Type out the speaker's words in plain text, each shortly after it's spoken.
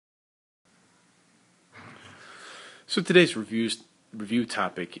So today's review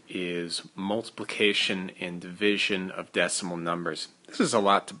topic is multiplication and division of decimal numbers. This is a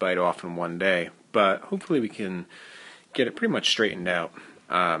lot to bite off in one day, but hopefully we can get it pretty much straightened out.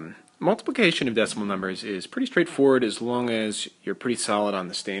 Multiplication of decimal numbers is pretty straightforward as long as you're pretty solid on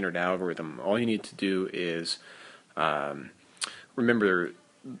the standard algorithm. All you need to do is remember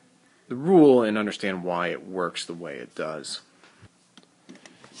the rule and understand why it works the way it does.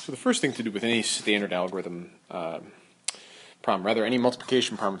 So the first thing to do with any standard algorithm any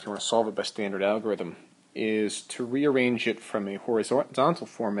multiplication problem, if you want to solve it by standard algorithm, is to rearrange it from a horizontal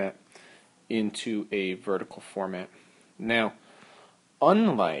format into a vertical format. Now,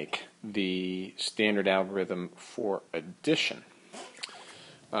 unlike the standard algorithm for addition,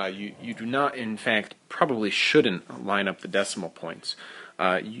 you do not, in fact, probably shouldn't line up the decimal points.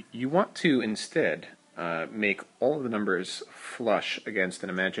 You want to instead make all of the numbers flush against an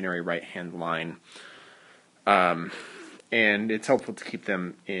imaginary right-hand line. And it's helpful to keep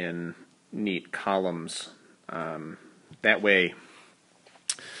them in neat columns. That way,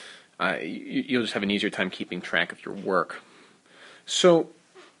 you'll just have an easier time keeping track of your work. So,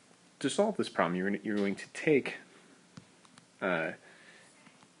 to solve this problem, you're going to take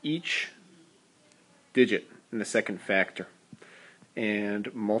each digit in the second factor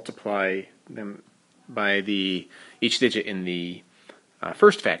and multiply them by each digit in the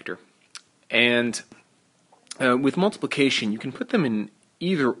first factor. And with multiplication, you can put them in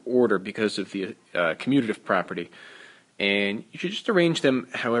either order because of the commutative property, and you should just arrange them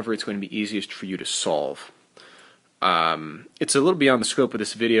however it's going to be easiest for you to solve. It's a little beyond the scope of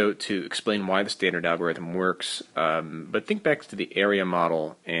this video to explain why the standard algorithm works, but think back to the area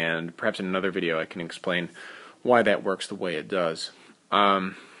model, and perhaps in another video I can explain why that works the way it does.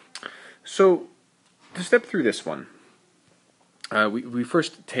 So, to step through this one, we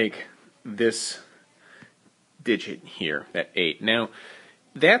first take this digit here, that 8. Now,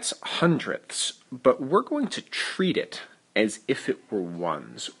 that's hundredths, but we're going to treat it as if it were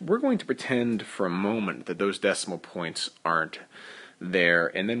ones. We're going to pretend for a moment that those decimal points aren't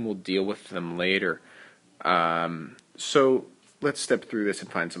there, and then we'll deal with them later. So let's step through this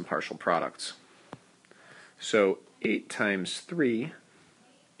and find some partial products. So 8 times 3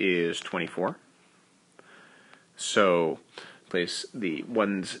 is 24. So place the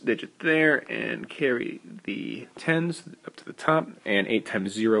ones digit there and carry the tens up to the top, and 8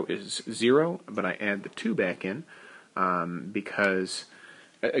 times 0 is 0, but I add the 2 back in because,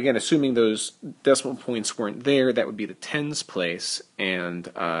 again, assuming those decimal points weren't there, that would be the tens place,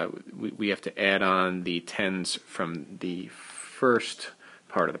 and we have to add on the tens from the first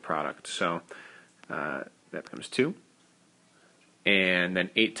part of the product. So that becomes 2. And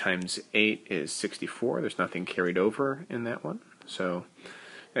then 8 times 8 is 64. There's nothing carried over in that one. So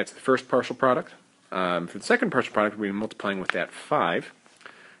that's the first partial product. For the second partial product, we're going to be multiplying with that 5.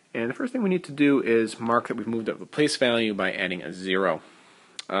 And the first thing we need to do is mark that we've moved up the place value by adding a 0.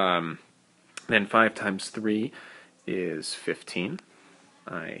 Then 5 times 3 is 15.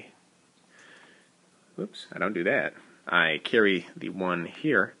 I don't do that. I carry the 1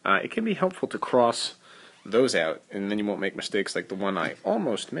 here. It can be helpful to cross those out, and then you won't make mistakes like the one I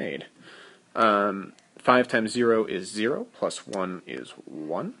almost made. 5 times 0 is 0, plus 1 is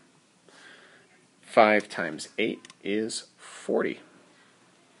 1. 5 times 8 is 40.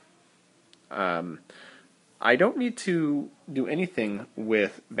 I don't need to do anything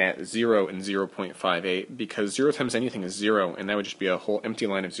with that 0 and 0.58 because 0 times anything is 0, and that would just be a whole empty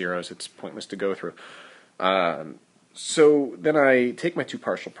line of zeros. It's pointless to go through. So then I take my two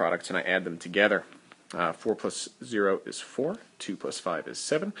partial products and I add them together. 4 plus 0 is 4, 2 plus 5 is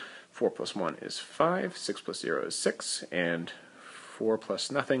 7, 4 plus 1 is 5, 6 plus 0 is 6, and 4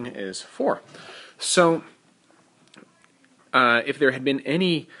 plus nothing is 4. So, if there had been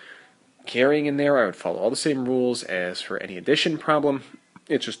any carrying in there, I would follow all the same rules as for any addition problem.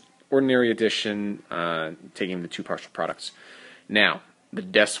 It's just ordinary addition, taking the two partial products. Now, the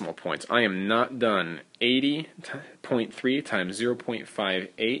decimal points. I am not done. 80.3 times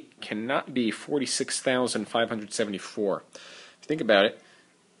 0.58 cannot be 46,574. If you think about it,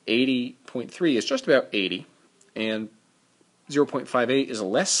 80.3 is just about 80, and 0.58 is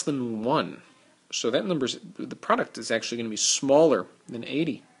less than 1. So that the product is actually going to be smaller than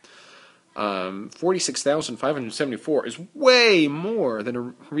 80. 46,574 is way more than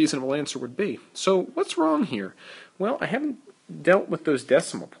a reasonable answer would be. So what's wrong here? Well, I haven't dealt with those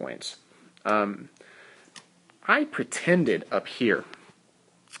decimal points. I pretended up here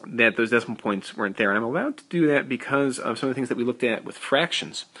that those decimal points weren't there, and I'm allowed to do that because of some of the things that we looked at with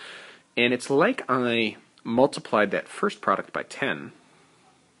fractions. And it's like I multiplied that first product by 10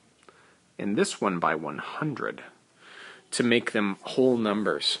 and this one by 100. to make them whole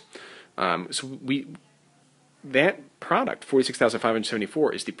numbers. So that product,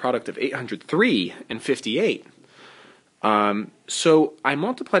 46,574, is the product of 803 and 58. So I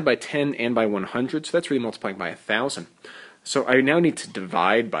multiplied by 10 and by 100, so that's really multiplying by 1,000. So I now need to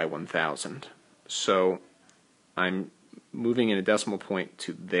divide by 1,000. So I'm moving in a decimal point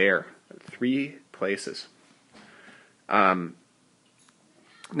to there, 3 places. Now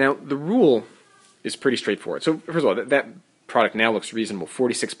the rule is pretty straightforward. So first of all, that product now looks reasonable,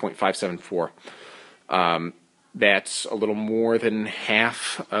 46.574. That's a little more than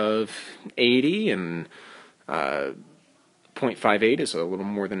half of 80, and 0.58 is a little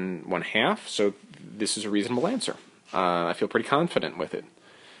more than 1/2, so this is a reasonable answer. I feel pretty confident with it.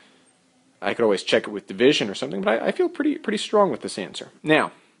 I could always check it with division or something, but I feel pretty strong with this answer.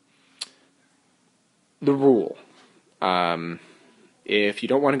 Now, the rule. If you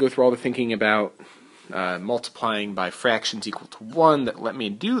don't want to go through all the thinking about multiplying by fractions equal to 1 that let me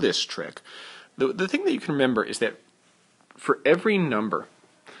do this trick, the thing that you can remember is that for every number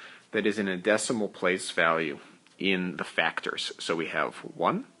that is in a decimal place value in the factors, so we have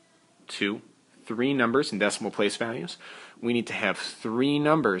 1, 2, 3 numbers in decimal place values, we need to have 3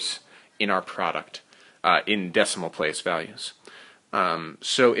 numbers in our product in decimal place values.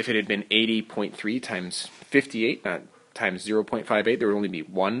 So if it had been 80.3 times 58 times 0.58, there would only be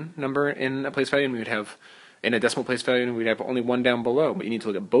 1 number in a place value, and we would have in a decimal place value, and we'd have only 1 down below. But you need to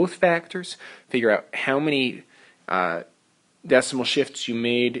look at both factors, figure out how many decimal shifts you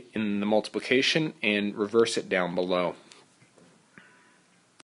made in the multiplication, and reverse it down below.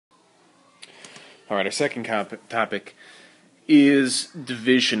 All right, our second topic is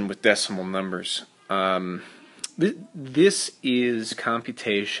division with decimal numbers. This is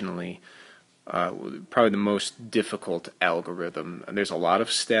computationally probably the most difficult algorithm. There's a lot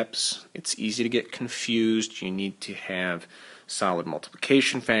of steps. It's easy to get confused. You need to have solid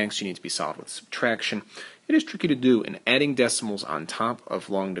multiplication facts. You need to be solid with subtraction. It is tricky to do, and adding decimals on top of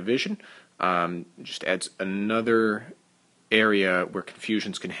long division just adds another area where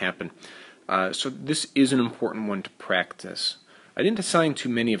confusions can happen. So this is an important one to practice. I didn't assign too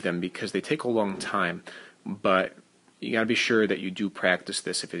many of them because they take a long time, but you got to be sure that you do practice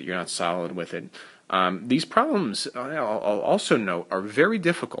this if you're not solid with it. These problems, I'll also note, are very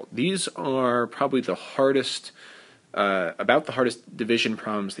difficult. These are probably the hardest, about the hardest division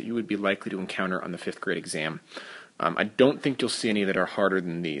problems that you would be likely to encounter on the 5th grade exam. I don't think you'll see any that are harder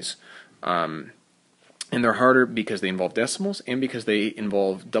than these. And they're harder because they involve decimals and because they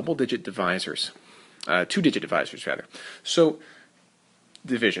involve double-digit divisors, 2-digit divisors rather. So,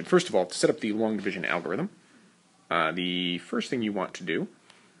 division. First of all, to set up the long division algorithm, the first thing you want to do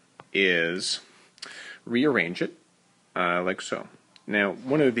is rearrange it like so. Now,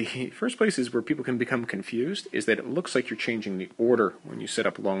 one of the first places where people can become confused is that it looks like you're changing the order when you set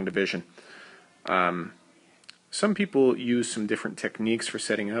up long division. Some people use some different techniques for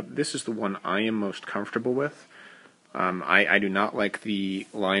setting up. This is the one I am most comfortable with. I do not like the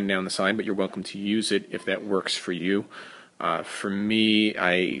line down the side, but you're welcome to use it if that works for you. For me,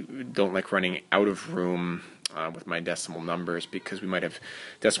 I don't like running out of room with my decimal numbers because we might have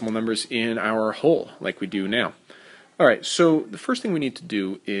decimal numbers in our whole like we do now. Alright, so the first thing we need to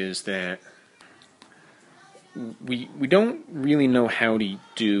do is that we don't really know how to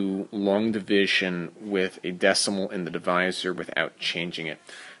do long division with a decimal in the divisor without changing it.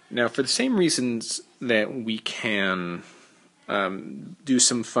 Now, for the same reasons that we can do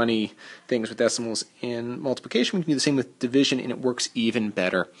some funny things with decimals in multiplication, we can do the same with division, and it works even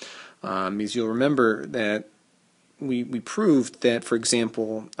better. Because you'll remember that we proved that, for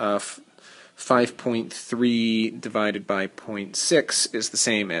example, 5.3 divided by 0.6 is the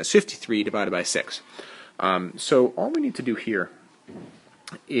same as 53 divided by 6. So all we need to do here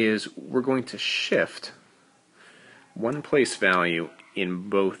is we're going to shift one place value in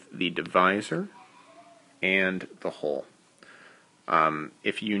both the divisor and the whole.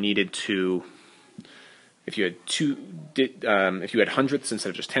 If you needed to, if you had hundredths instead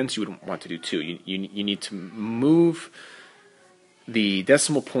of just tenths, you would want to do 2. You need to move the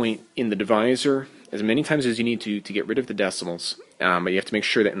decimal point in the divisor as many times as you need to get rid of the decimals, but you have to make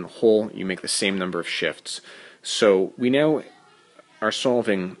sure that in the whole you make the same number of shifts. So we now are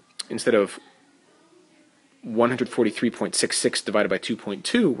solving, instead of 143.66 divided by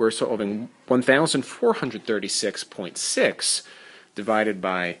 2.2, we're solving 1,436.6 divided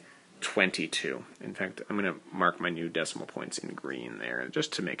by 22. In fact, I'm going to mark my new decimal points in green there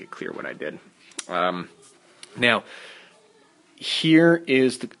just to make it clear what I did. Now, here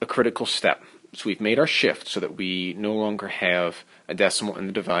is a critical step. So we've made our shift so that we no longer have a decimal in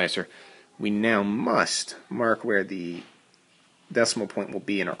the divisor. We now must mark where the decimal point will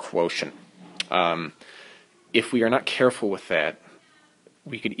be in our quotient. If we are not careful with that,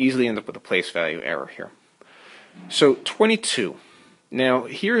 we could easily end up with a place value error here. So 22. Now,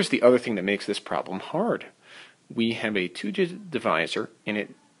 here's the other thing that makes this problem hard. We have a 2-digit divisor, and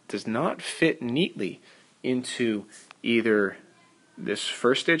it does not fit neatly into either this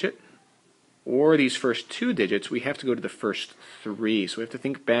first digit or these first 2 digits. We have to go to the first 3. So we have to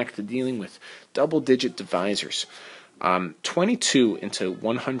think back to dealing with double-digit divisors. 22 into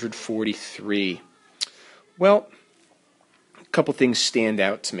 143. Well, a couple things stand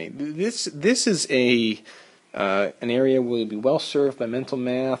out to me. This is an area where you'll be well served by mental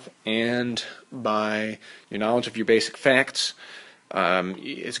math and by your knowledge of your basic facts.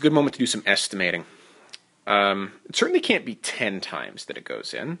 It's a good moment to do some estimating. It certainly can't be 10 times that it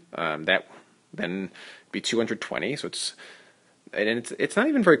goes in. That then be 220. So it's not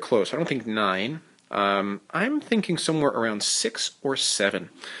even very close. I don't think 9. I'm thinking somewhere around 6 or 7.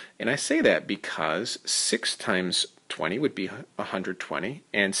 And I say that because 6 times 20 would be 120,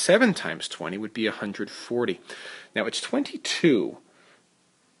 and 7 times 20 would be 140. Now it's 22,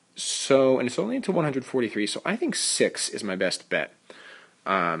 so, and it's only into 143, so I think 6 is my best bet.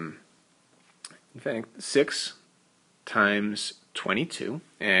 In fact, 6 times 22,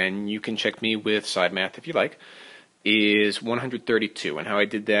 and you can check me with side math if you like, is 132. And how I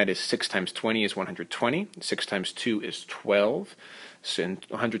did that is 6 times 20 is 120, 6 times 2 is 12, so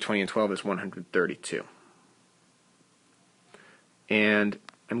 120 and 12 is 132. And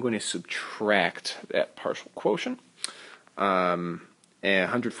I'm going to subtract that partial quotient.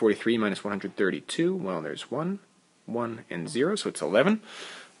 143 minus 132, well, there's 1, and 0, so it's 11.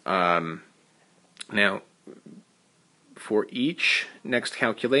 Now, for each next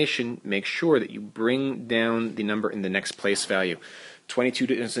calculation, make sure that you bring down the number in the next place value. 22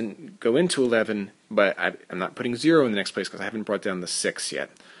 doesn't go into 11, but I'm not putting 0 in the next place because I haven't brought down the 6 yet.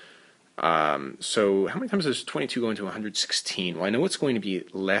 So how many times does 22 go into 116? Well, I know it's going to be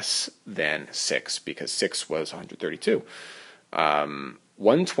less than 6 because 6 was 132.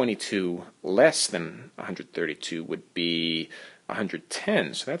 122 less than 132 would be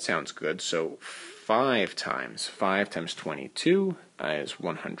 110, so that sounds good. So 5 times 22 is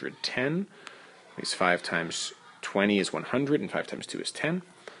 110. Because 5 times 20 is 100, and 5 times 2 is 10.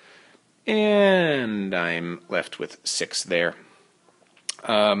 And I'm left with 6 there.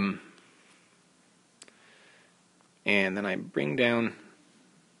 And then I bring down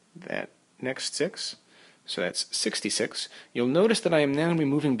that next 6, so that's 66. You'll notice that I am now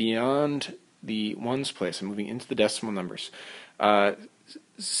moving beyond the ones place. I'm moving into the decimal numbers.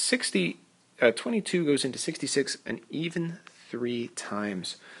 22 goes into 66 an even 3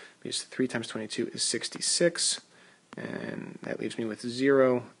 times, because 3 times 22 is 66, and that leaves me with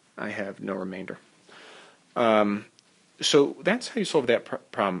 0. I have no remainder. So that's how you solve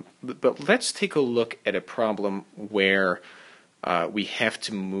that problem. But let's take a look at a problem where we have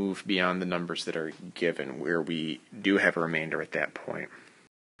to move beyond the numbers that are given, where we do have a remainder at that point.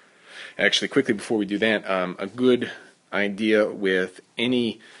 Actually, quickly before we do that, a good idea with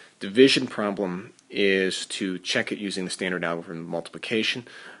any division problem is to check it using the standard algorithm of multiplication.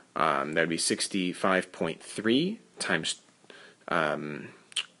 That would be 65.3 times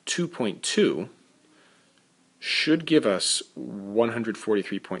 2.2. should give us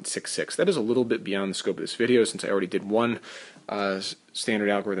 143.66. That is a little bit beyond the scope of this video. Since I already did one standard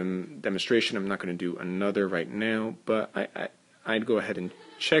algorithm demonstration, I'm not going to do another right now, but I'd go ahead and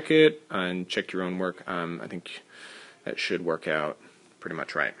check it and check your own work. I think that should work out pretty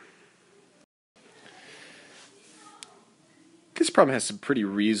much right. This problem has some pretty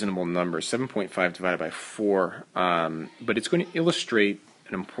reasonable numbers, 7.5 divided by 4, but it's going to illustrate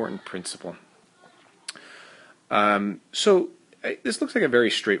an important principle. So this looks like a very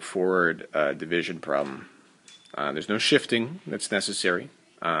straightforward division problem. There's no shifting that's necessary.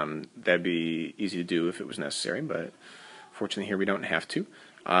 That'd be easy to do if it was necessary, but fortunately here we don't have to.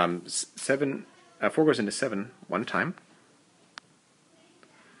 4 goes into 7 one time,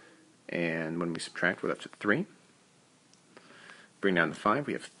 and when we subtract, we're left at 3. Bring down the 5,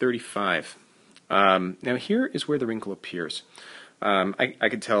 we have 35. Now here is where the wrinkle appears. I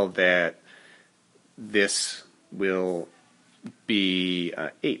could tell that this will be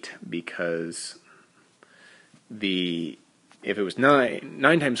 8 because if it was 9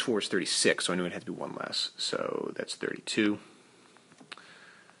 times 4 is 36, so I knew it had to be 1 less. So that's 32,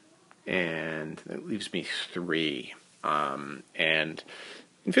 and that leaves me 3. And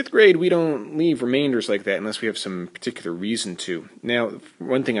in 5th grade, we don't leave remainders like that unless we have some particular reason to. Now,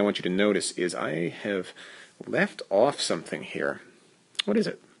 one thing I want you to notice is I have left off something here. What is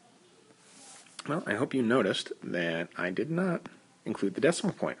it? Well, I hope you noticed that I did not include the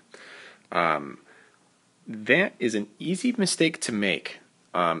decimal point. That is an easy mistake to make,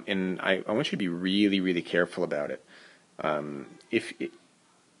 and I want you to be really, really careful about it.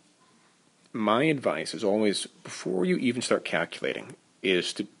 My advice is always, before you even start calculating,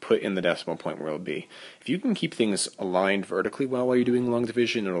 is to put in the decimal point where it'll be. If you can keep things aligned vertically well while you're doing long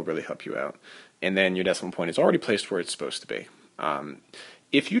division, it'll really help you out. And then your decimal point is already placed where it's supposed to be.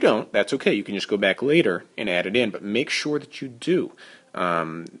 If you don't, that's okay. You can just go back later and add it in, but make sure that you do.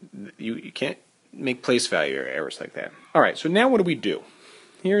 You can't make place value errors like that. All right, so now what do we do?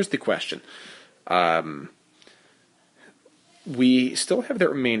 Here's the question. We still have that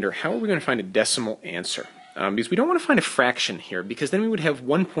remainder. How are we going to find a decimal answer? Because we don't want to find a fraction here, because then we would have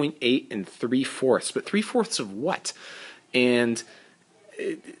 1.8 and 3/4. But 3/4 of what? And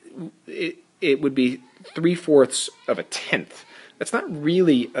it would be 3/4 of a tenth. That's not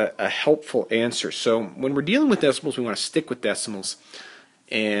really a helpful answer. So when we're dealing with decimals, we want to stick with decimals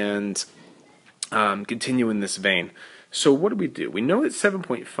and continue in this vein. So what do? We know that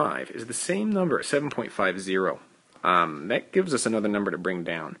 7.5 is the same number as 7.50. That gives us another number to bring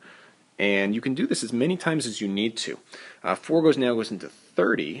down. And you can do this as many times as you need to. 4 now goes into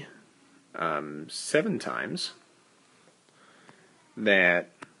 30 7 times. That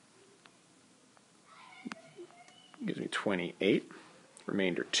gives me 28,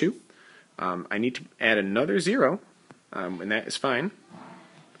 remainder 2. I need to add another 0, and that is fine.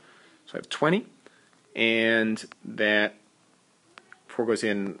 So I have 20, and that 4 goes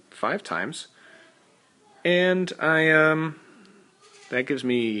in 5 times. And that gives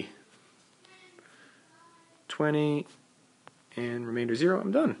me 20 and remainder 0.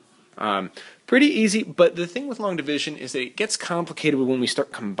 I'm done. Pretty easy, but the thing with long division is that it gets complicated when we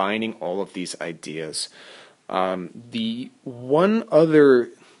start combining all of these ideas. The one other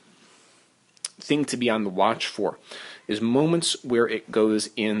thing to be on the watch for is moments where it goes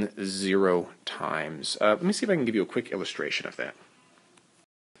in 0 times. Let me see if I can give you a quick illustration of that.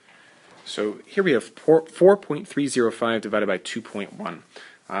 So here we have 4.305 divided by 2.1.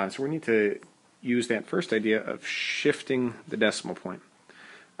 So we need to use that first idea of shifting the decimal point.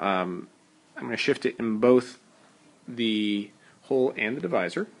 I'm going to shift it in both the whole and the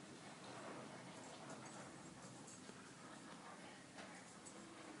divisor.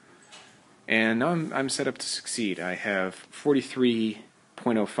 And now I'm set up to succeed. I have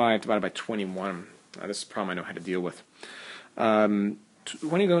 43.05 divided by 21. This is a problem I know how to deal with.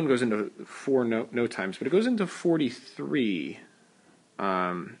 21 goes into 4 no times, but it goes into 43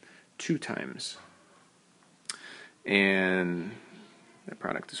 2 times. And that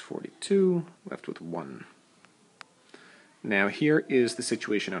product is 42, left with 1. Now here is the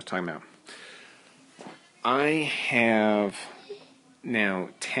situation I was talking about. I have now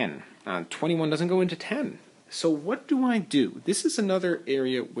 10. 21 doesn't go into 10. So what do I do? This is another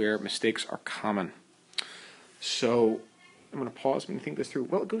area where mistakes are common. So I'm going to pause and think this through.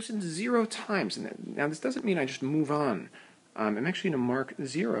 Well, it goes in 0 times. And now this doesn't mean I just move on. I'm actually going to mark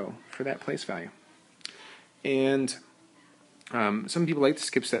 0 for that place value. And some people like to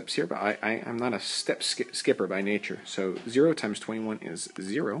skip steps here, but I'm not a step skipper by nature. So 0 times 21 is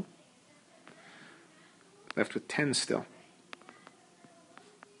 0. Left with 10 still.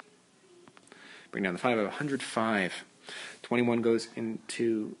 Bring down the 5 of 105. 21 goes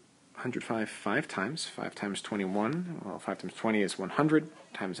into 105 5 times. 5 times 21. Well, 5 times 20 is 100.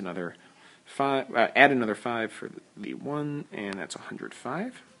 Times another 5. Add another 5 for the 1, and that's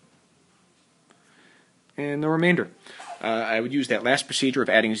 105. And the remainder. I would use that last procedure of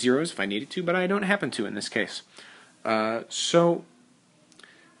adding zeros if I needed to, but I don't happen to in this case. So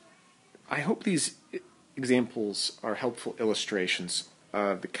I hope these examples are helpful illustrations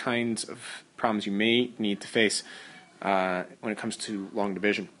of the kinds of problems you may need to face when it comes to long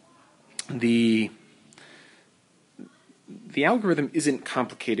division. The algorithm isn't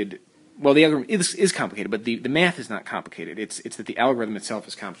complicated. Well, the algorithm is complicated, but the math is not complicated. It's that the algorithm itself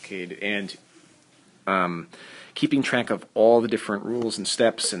is complicated, and keeping track of all the different rules and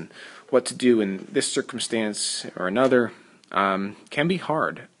steps and what to do in this circumstance or another can be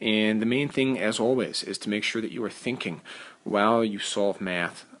hard. And the main thing, as always, is to make sure that you are thinking while you solve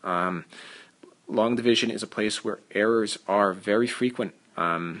math. Long division is a place where errors are very frequent,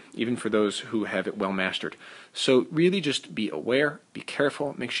 even for those who have it well mastered. So really just be aware, be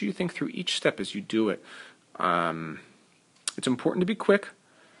careful, make sure you think through each step as you do it. It's important to be quick,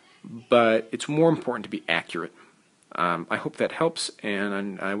 but it's more important to be accurate. I hope that helps,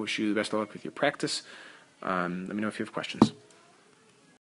 and I wish you the best of luck with your practice. Let me know if you have questions.